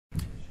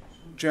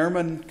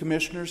Chairman,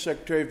 Commissioners,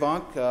 Secretary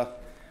Vonk,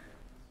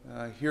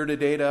 here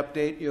today to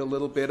update you a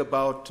little bit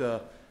about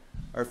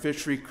our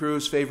fishery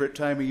crew's favorite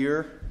time of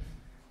year.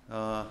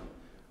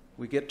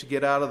 We get to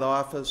get out of the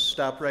office,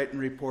 stop writing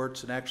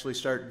reports, and actually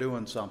start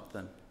doing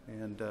something.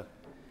 And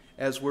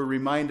as we're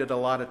reminded a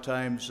lot of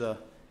times,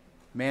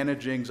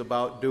 managing's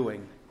about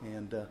doing.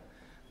 And I'm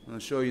going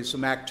to show you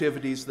some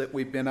activities that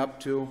we've been up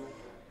to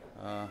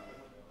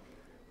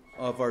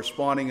of our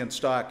spawning and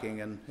stocking.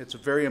 And it's a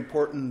very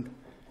important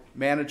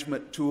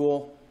management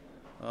tool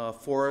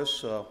for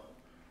us.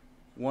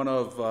 One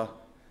of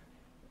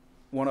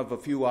a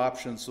few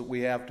options that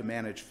we have to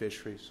manage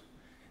fisheries.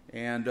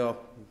 And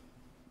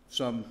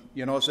some,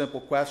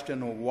 simple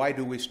question, well, why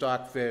do we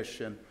stock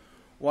fish? And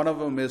one of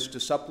them is to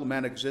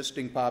supplement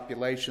existing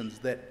populations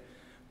that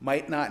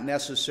might not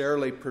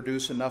necessarily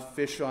produce enough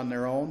fish on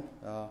their own.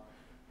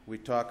 We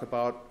talk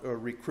about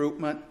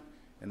recruitment,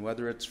 and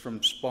whether it's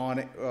from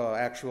spawning,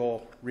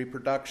 actual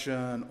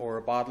reproduction, or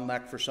a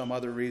bottleneck for some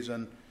other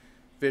reason,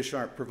 fish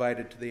aren't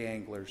provided to the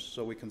anglers.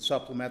 So we can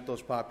supplement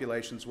those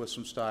populations with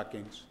some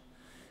stockings.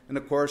 And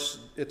of course,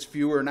 it's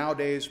fewer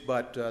nowadays,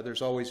 but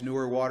there's always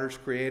newer waters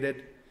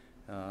created.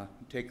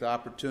 Take the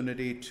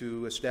opportunity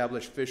to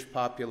establish fish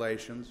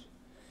populations.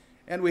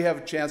 And we have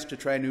a chance to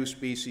try new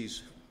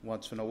species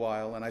once in a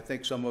while. And I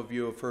think some of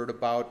you have heard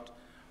about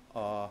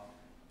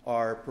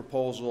our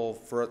proposal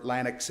for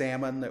Atlantic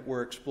salmon that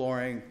we're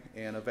exploring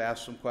and have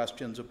asked some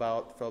questions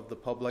about from the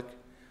public.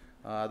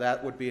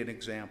 That would be an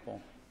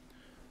example.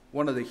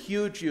 One of the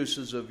huge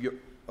uses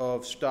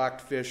of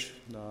stocked fish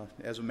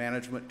as a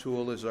management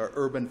tool is our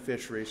urban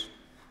fisheries.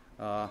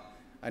 I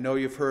know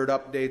you've heard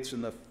updates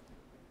in the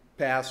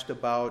past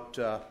about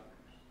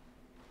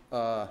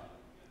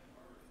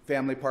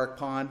Family Park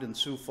Pond in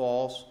Sioux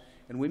Falls,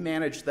 and we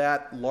manage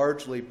that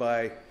largely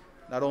by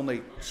not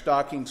only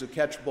stockings of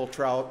catchable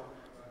trout,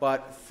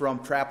 but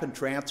from trap and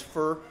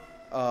transfer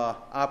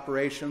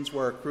operations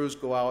where our crews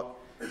go out,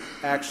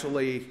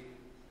 actually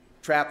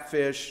trap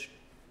fish,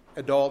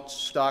 adults,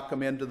 stock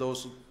them into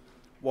those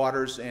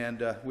waters,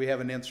 and we have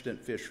an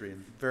instant fishery,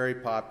 very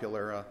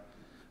popular.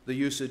 The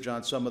usage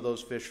on some of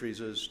those fisheries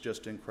is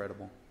just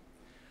incredible.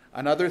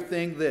 Another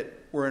thing that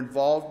we're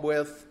involved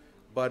with,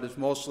 but is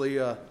mostly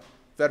a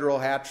federal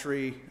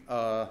hatchery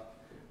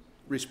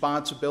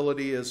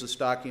responsibility, is the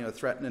stocking of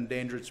threatened and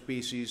endangered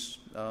species.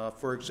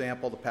 For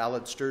example, the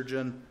pallid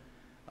sturgeon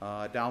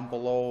down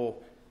below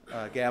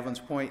Gavin's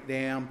Point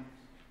Dam.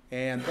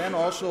 And then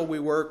also we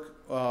work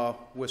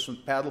with some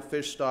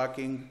paddlefish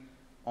stocking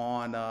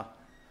on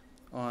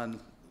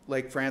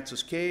Lake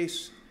Francis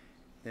Case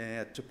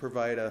to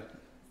provide a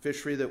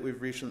fishery that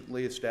we've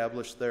recently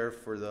established there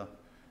for the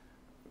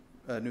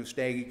new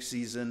snagging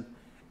season.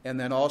 And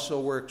then also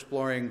we're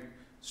exploring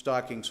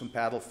stocking some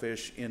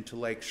paddlefish into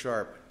Lake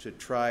Sharp to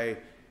try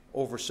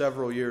over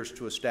several years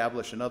to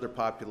establish another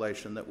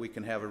population that we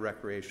can have a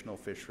recreational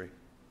fishery.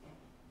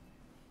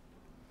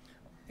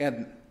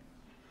 And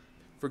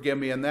forgive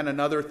me, and then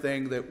another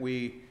thing that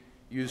we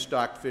use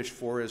stocked fish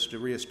for is to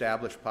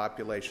reestablish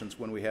populations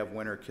when we have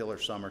winter kill or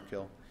summer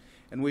kill.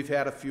 And we've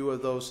had a few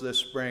of those this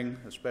spring,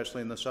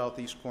 especially in the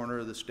southeast corner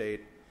of the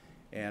state,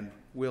 and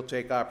we'll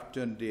take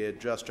opportunity to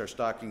adjust our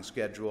stocking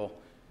schedule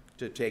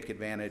to take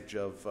advantage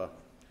of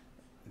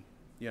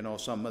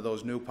some of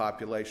those new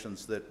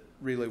populations that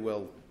really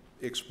will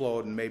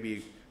explode and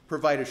maybe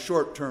provide a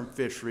short-term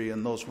fishery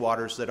in those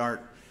waters that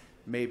aren't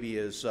maybe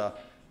as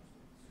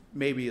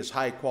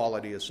high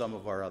quality as some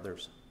of our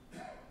others.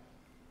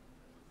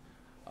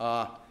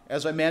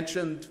 As I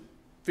mentioned,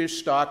 fish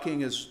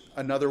stocking is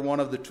another one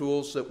of the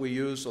tools that we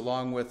use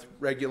along with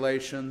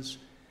regulations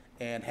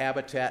and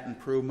habitat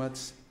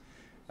improvements.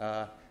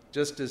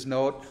 Just as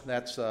note,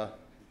 that's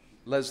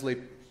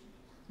Leslie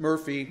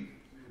Murphy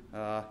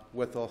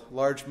with a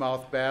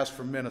largemouth bass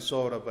from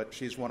Minnesota, but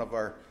she's one of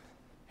our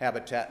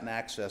Habitat and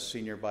Access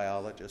senior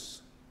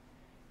biologists.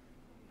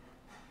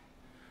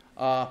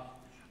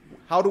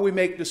 How do we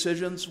make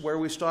decisions where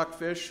we stock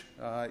fish?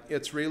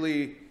 It's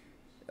really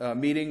a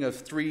meeting of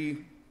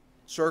three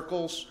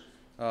circles: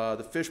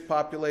 the fish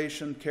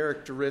population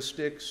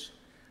characteristics,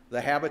 the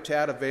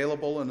habitat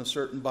available in a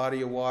certain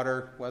body of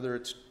water, whether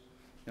it's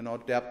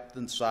depth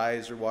and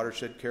size or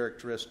watershed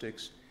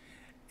characteristics,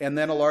 and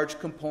then a large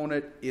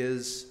component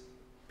is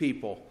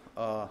people.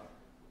 The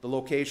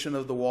location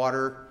of the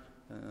water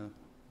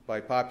by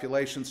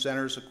population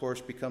centers, of course,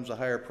 becomes a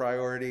higher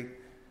priority.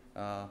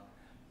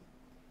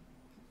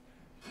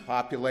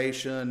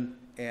 Population,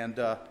 and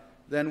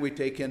then we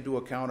take into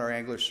account our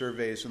angler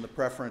surveys and the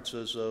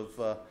preferences of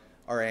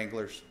our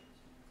anglers.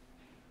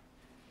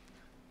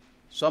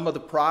 Some of the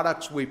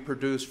products we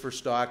produce for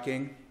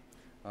stocking,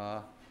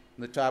 in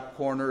the top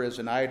corner is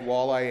an eyed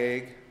walleye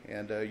egg,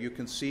 and you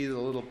can see the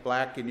little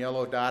black and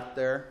yellow dot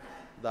there,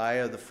 the eye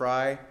of the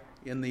fry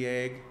in the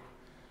egg.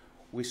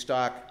 We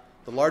stock,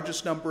 the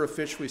largest number of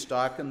fish we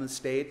stock in the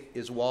state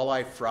is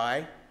walleye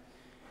fry,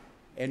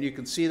 and you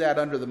can see that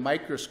under the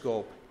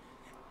microscope.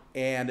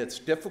 And it's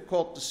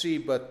difficult to see,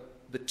 but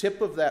the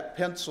tip of that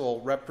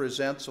pencil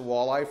represents a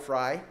walleye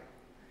fry,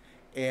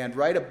 and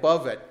right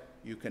above it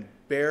You can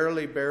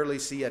barely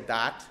see a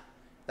dot.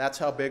 That's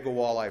how big a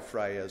walleye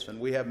fry is. And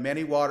we have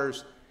many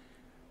waters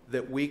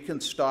that we can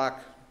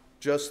stock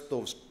just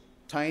those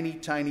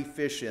tiny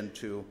fish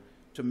into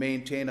to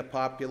maintain a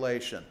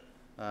population.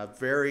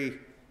 Very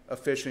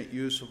efficient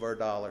use of our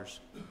dollars.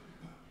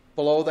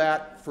 Below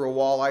that, for a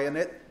walleye,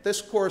 and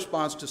this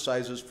corresponds to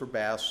sizes for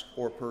bass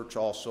or perch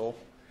also,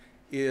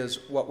 is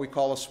what we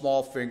call a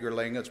small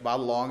fingerling. It's about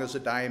as long as a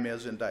dime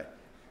is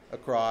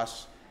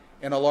across,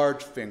 and a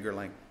large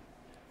fingerling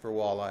for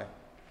walleye.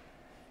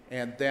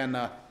 And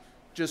then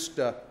just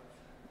a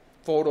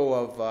photo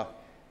of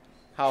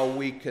how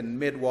we can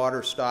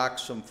mid-water stock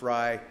some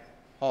fry,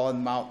 haul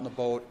them out in the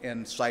boat,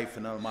 and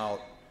siphon them out.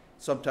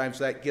 Sometimes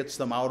that gets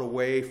them out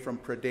away from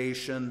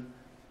predation,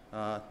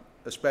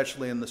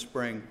 especially in the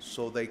spring,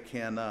 so they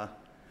can,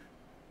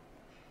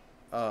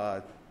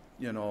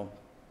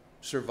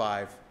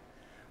 survive.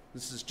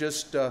 This is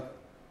just, I'm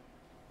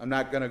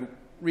not going to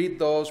read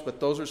those, but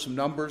those are some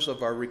numbers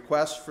of our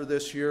requests for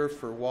this year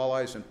for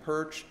walleyes and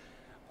perch.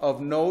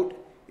 Of note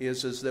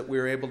is that we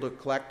were able to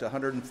collect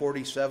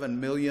 147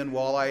 million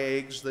walleye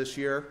eggs this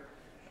year,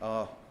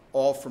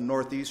 all from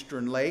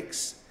northeastern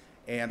lakes,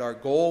 and our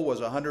goal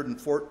was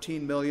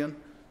 114 million,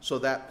 so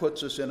that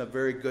puts us in a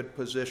very good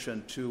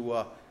position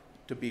to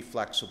be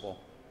flexible.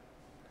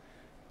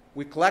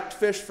 We collect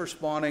fish for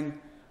spawning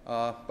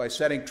by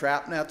setting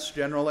trap nets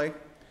generally.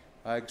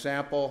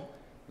 Example,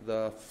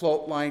 the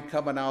float line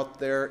coming out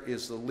there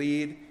is the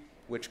lead,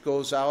 which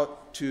goes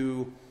out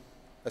to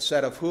a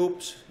set of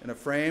hoops and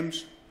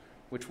frames,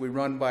 which we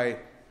run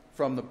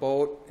from the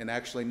boat and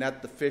actually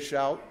net the fish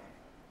out,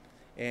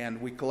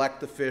 and we collect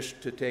the fish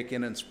to take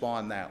in and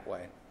spawn that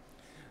way.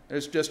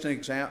 There's just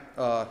an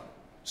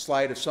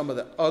slide of some of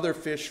the other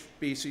fish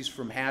species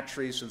from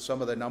hatcheries and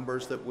some of the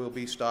numbers that we'll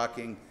be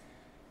stocking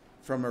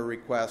from a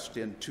request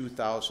in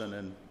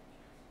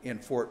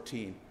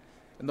 2014.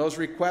 And those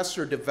requests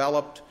are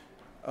developed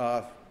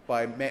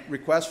by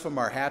requests from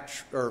our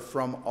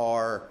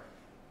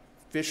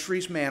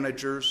fisheries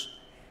managers,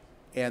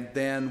 and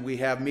then we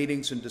have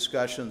meetings and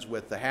discussions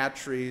with the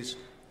hatcheries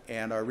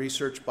and our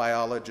research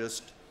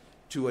biologists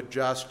to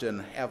adjust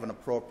and have an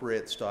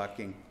appropriate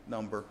stocking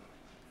number.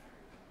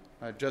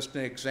 Just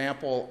an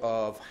example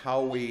of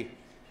how we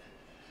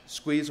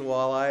squeeze a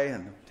walleye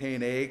and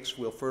obtain eggs.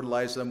 We'll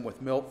fertilize them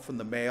with milk from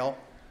the male,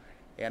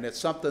 and it's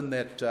something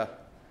that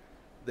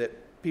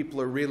that people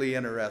are really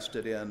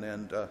interested in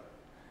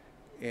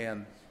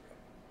and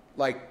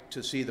like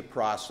to see the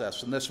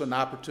process. And this was an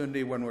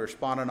opportunity when we were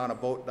spawning on a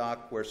boat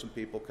dock where some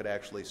people could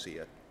actually see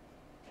it.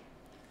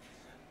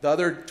 The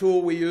other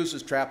tool we use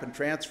is trap and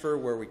transfer,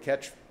 where we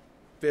catch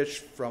fish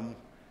from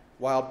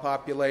wild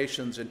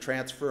populations and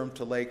transfer them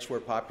to lakes where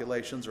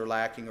populations are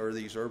lacking, or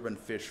these urban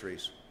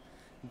fisheries.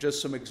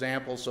 Just some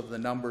examples of the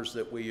numbers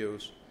that we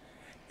use.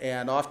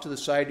 And off to the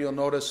side you'll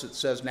notice it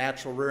says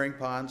natural rearing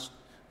ponds.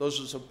 Those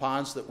are some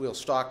ponds that we'll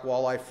stock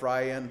walleye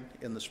fry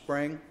in the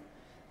spring,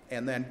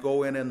 and then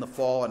go in the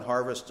fall and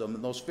harvest them.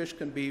 And those fish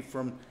can be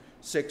from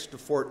 6 to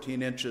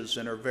 14 inches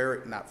and are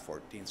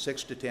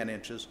 6 to 10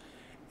 inches,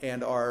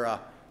 and are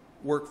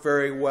work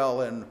very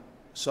well in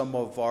some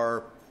of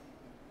our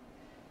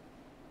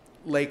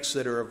lakes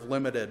that are of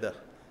limited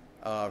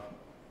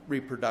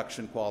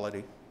reproduction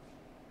quality.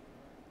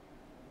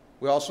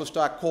 We also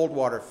stock cold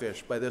water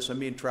fish. By this I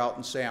mean trout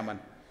and salmon,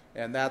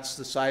 and that's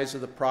the size of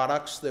the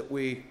products that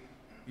we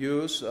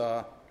use.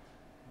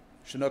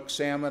 Chinook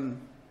salmon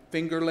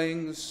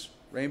fingerlings,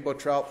 rainbow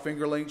trout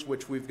fingerlings,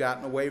 which we've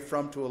gotten away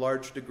from to a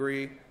large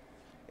degree,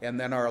 and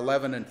then our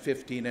 11 and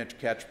 15 inch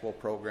catchable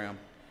program.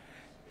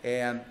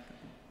 And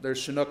there's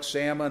Chinook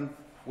salmon,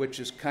 which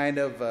is kind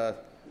of a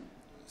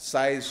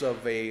size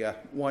of a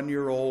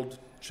 1-year-old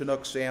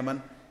Chinook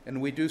salmon,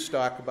 and we do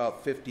stock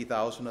about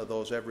 50,000 of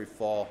those every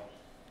fall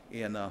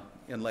in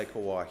Lake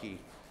Oahe.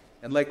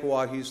 And Lake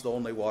Oahe is the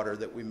only water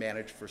that we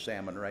manage for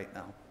salmon right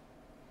now,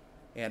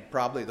 and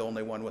probably the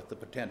only one with the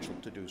potential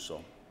to do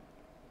so.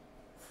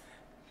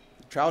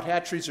 The trout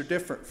hatcheries are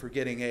different for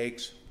getting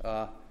eggs.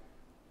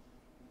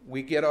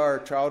 We get our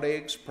trout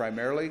eggs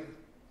primarily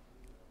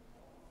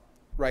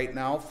right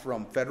now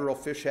from federal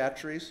fish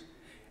hatcheries,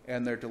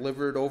 and they're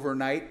delivered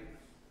overnight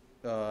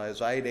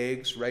as eyed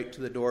eggs right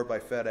to the door by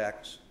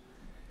FedEx.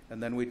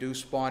 And then we do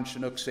spawn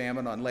Chinook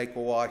salmon on Lake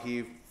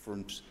Oahe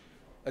from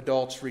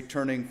adults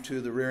returning to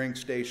the rearing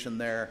station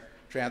there,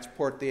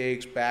 transport the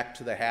eggs back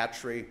to the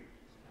hatchery,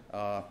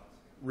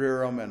 rear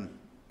them, and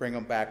bring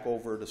them back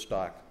over to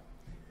stock.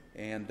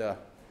 And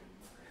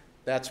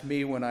that's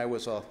me when I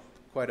was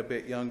quite a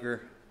bit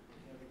younger.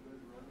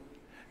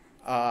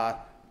 Our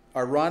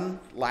run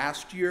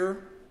last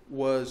year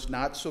was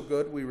not so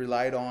good. We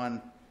relied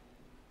on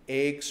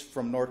eggs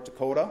from North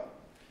Dakota,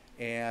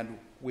 and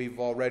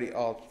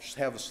I'll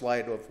have a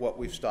slide of what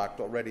we've stocked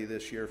already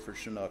this year for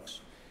Chinooks.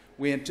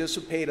 We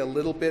anticipate a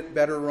little bit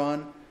better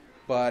run,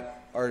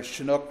 but our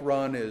Chinook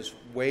run is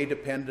way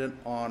dependent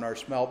on our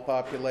smelt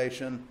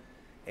population,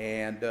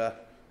 and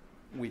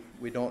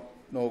we don't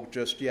know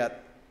just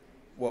yet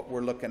what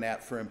we're looking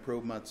at for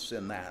improvements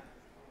in that.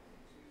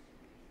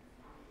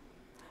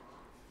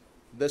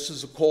 This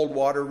is a cold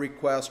water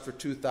request for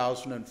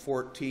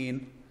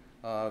 2014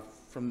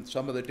 from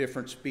some of the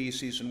different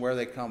species and where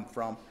they come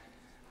from.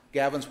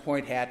 Gavin's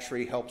Point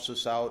Hatchery helps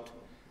us out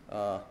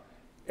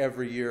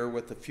every year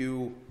with a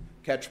few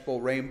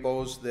catchable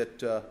rainbows that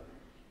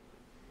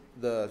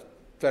the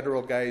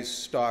federal guys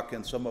stock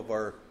in some of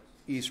our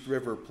East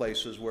River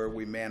places where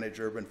we manage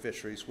urban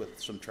fisheries with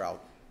some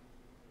trout.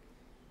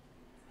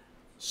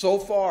 So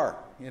far,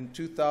 in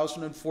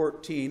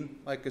 2014,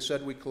 like I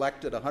said, we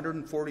collected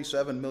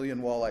 147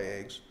 million walleye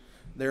eggs.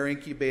 They're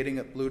incubating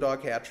at Blue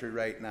Dog Hatchery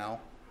right now,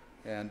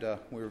 and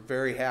we're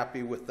very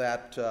happy with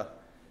that.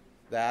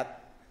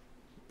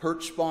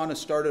 Perch spawn has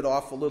started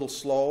off a little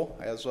slow.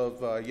 As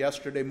of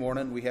yesterday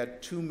morning, we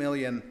had 2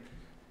 million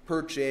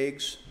perch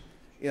eggs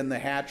in the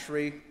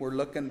hatchery. We're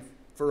looking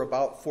for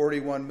about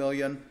 41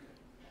 million,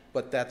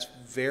 but that's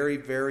very,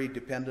 very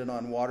dependent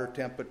on water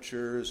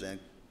temperatures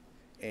and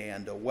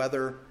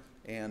weather,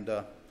 and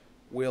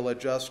we'll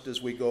adjust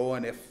as we go,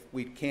 and if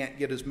we can't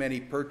get as many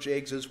perch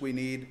eggs as we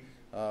need,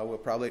 we'll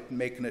probably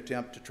make an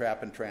attempt to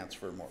trap and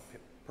transfer more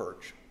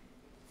perch.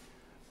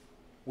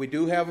 We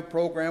do have a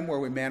program where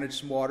we manage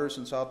some waters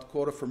in South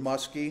Dakota for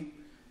muskie.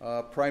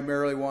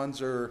 Primarily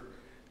ones are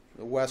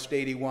the West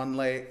 81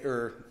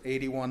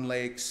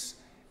 Lakes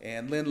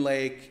and Lynn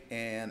Lake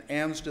and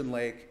Amsden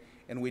Lake,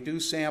 and we do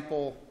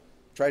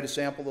try to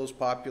sample those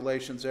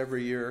populations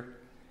every year,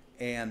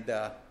 and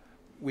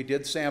we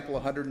did sample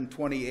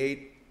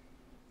 128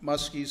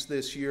 muskies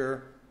this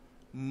year.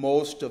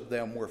 Most of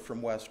them were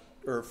from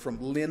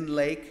Lynn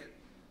Lake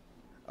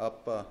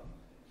up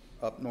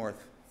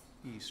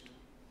northeast.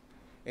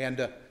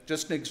 And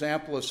just an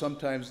example of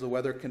sometimes the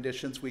weather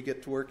conditions we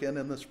get to work in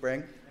the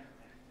spring.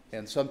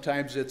 And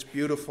sometimes it's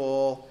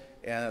beautiful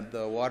and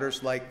the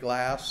water's like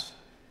glass,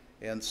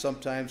 and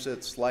sometimes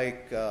it's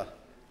like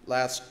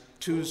last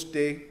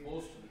Tuesday.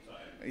 Most of the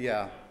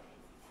time.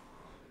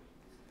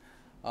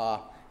 Yeah.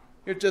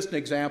 Here's just an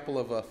example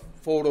of a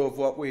photo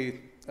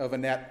of a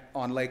net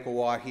on Lake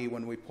Oahe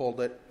when we pulled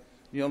it.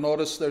 You'll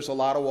notice there's a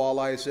lot of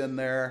walleyes in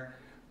there,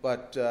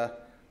 but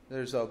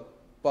there's a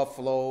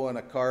buffalo and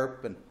a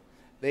carp, and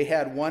they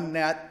had one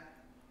net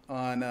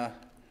on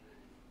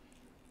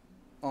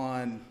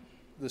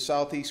the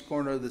southeast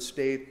corner of the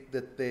state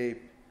that they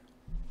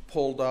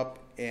pulled up,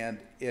 and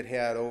it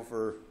had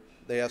over,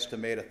 they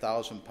estimate,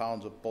 1,000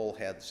 pounds of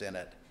bullheads in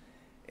it,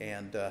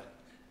 and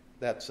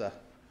that's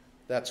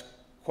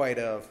quite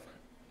a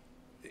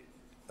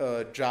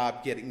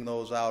job getting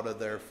those out of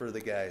there for the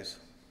guys.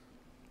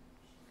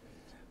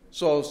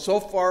 So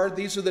far,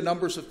 these are the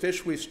numbers of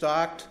fish we've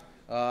stocked.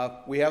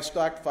 We have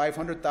stocked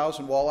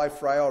 500,000 walleye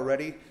fry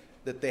already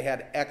that they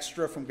had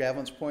extra from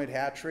Gavin's Point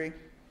Hatchery.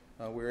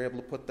 We were able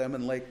to put them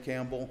in Lake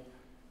Campbell.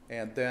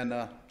 And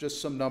then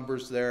just some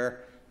numbers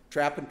there.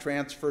 Trap and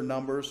transfer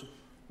numbers.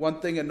 One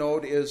thing to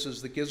note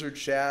is the gizzard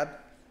shad.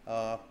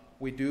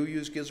 We do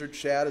use gizzard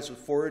shad as a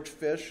forage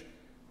fish.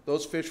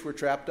 Those fish were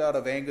trapped out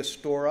of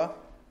Angostura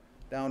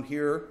down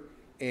here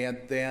and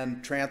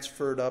then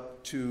transferred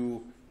up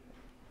to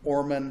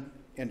Ormond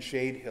and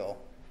Shade Hill.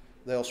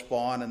 They'll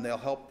spawn and they'll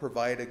help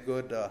provide a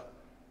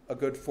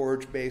good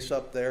forage base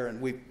up there, and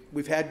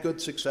we've had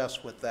good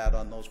success with that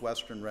on those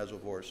western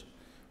reservoirs.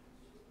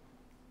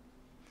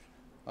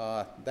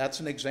 That's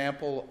an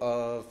example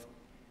of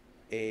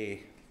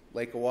a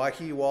Lake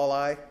Oahe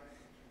walleye.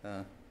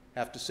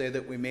 Have to say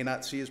that we may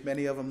not see as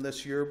many of them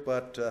this year,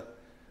 but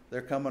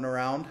they're coming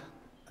around,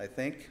 I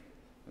think.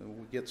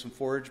 We'll get some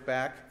forage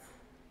back.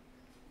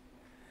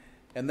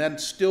 And then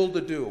still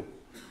to do.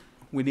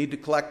 We need to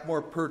collect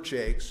more perch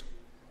eggs.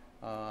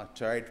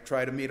 Try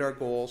to meet our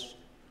goals.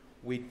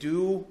 We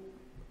do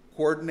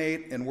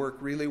coordinate and work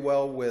really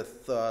well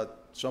with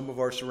some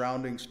of our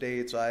surrounding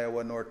states,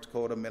 Iowa, North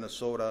Dakota,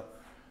 Minnesota.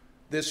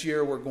 This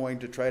year we're going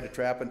to try to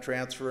trap and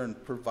transfer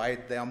and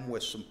provide them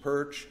with some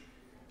perch.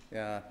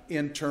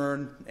 In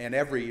turn, and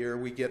every year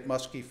we get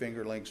muskie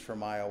fingerlings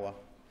from Iowa,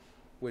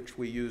 which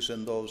we use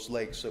in those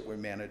lakes that we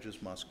manage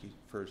as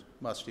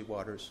musky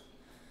waters.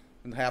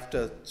 And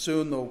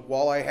soon the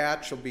walleye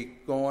hatch will be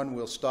going.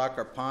 We'll stock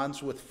our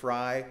ponds with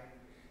fry,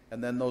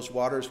 and then those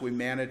waters we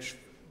manage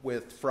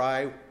with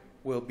fry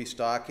we'll be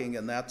stocking,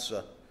 and that's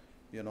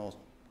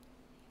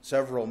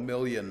several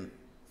million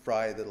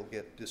fry that'll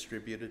get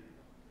distributed.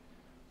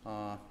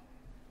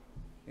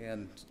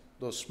 And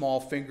those small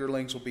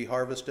fingerlings will be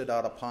harvested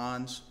out of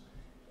ponds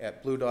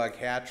at Blue Dog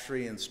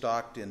Hatchery and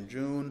stocked in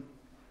June.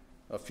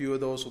 A few of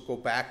those will go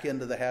back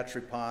into the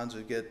hatchery ponds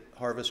and get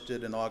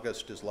harvested in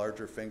August as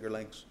larger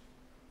fingerlings.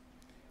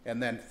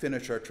 And then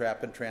finish our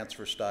trap and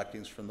transfer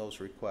stockings from those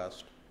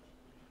requests.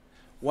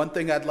 One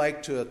thing I'd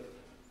like to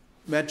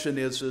mention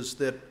is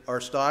that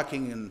our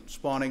stocking and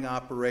spawning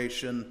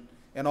operation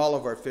and all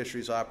of our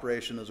fisheries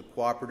operation is a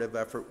cooperative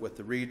effort with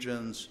the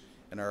regions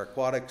and our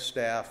aquatic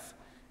staff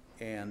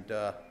and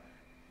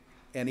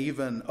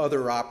even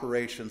other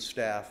operations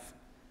staff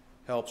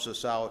helps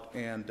us out,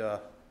 and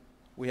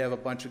we have a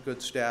bunch of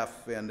good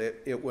staff, and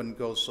it wouldn't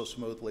go so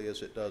smoothly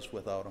as it does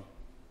without them.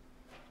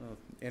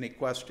 Any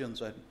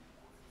questions?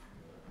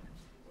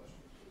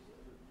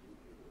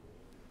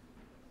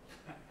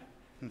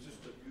 It's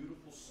just a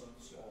beautiful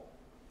sunset,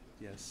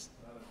 Yes.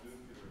 not a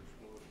nuclear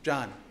explosion.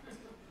 John?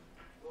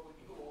 Well, would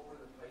you go over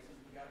the prices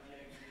we got the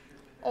eggs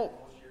Oh,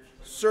 most years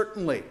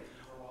certainly.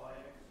 for walleye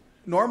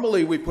eggs?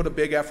 Normally, we put a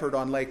big effort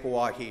on Lake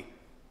Oahe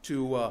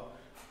to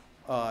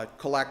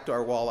collect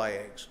our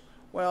walleye eggs.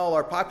 Well,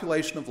 our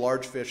population of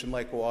large fish in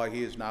Lake Oahe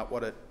is not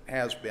what it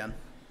has been.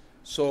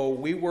 So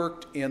we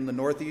worked in the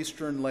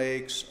northeastern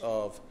lakes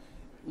of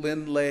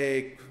Lynn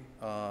Lake,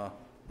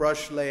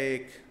 Brush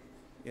Lake,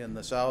 in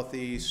the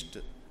southeast,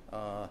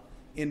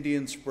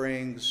 Indian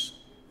Springs,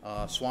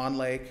 Swan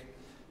Lake.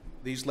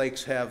 These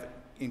lakes have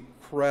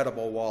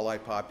incredible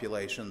walleye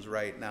populations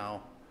right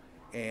now,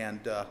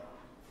 and a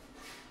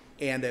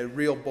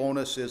real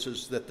bonus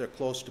is that they're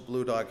close to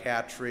Blue Dog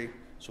Hatchery,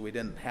 so we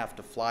didn't have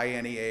to fly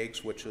any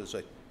eggs, which is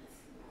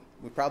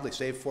we probably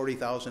saved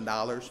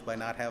 $40,000 by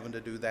not having to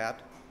do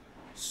that.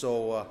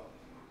 So,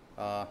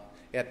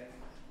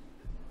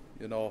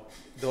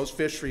 those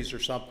fisheries are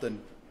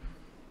something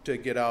to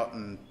get out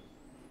and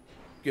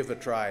give a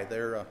try.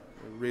 They're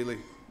really,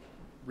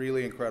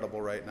 really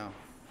incredible right now.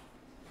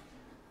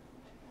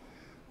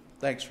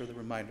 Thanks for the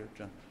reminder,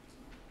 John.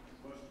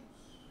 Questions?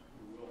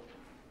 We will.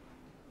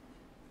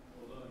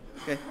 Well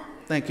done. Okay,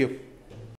 thank you.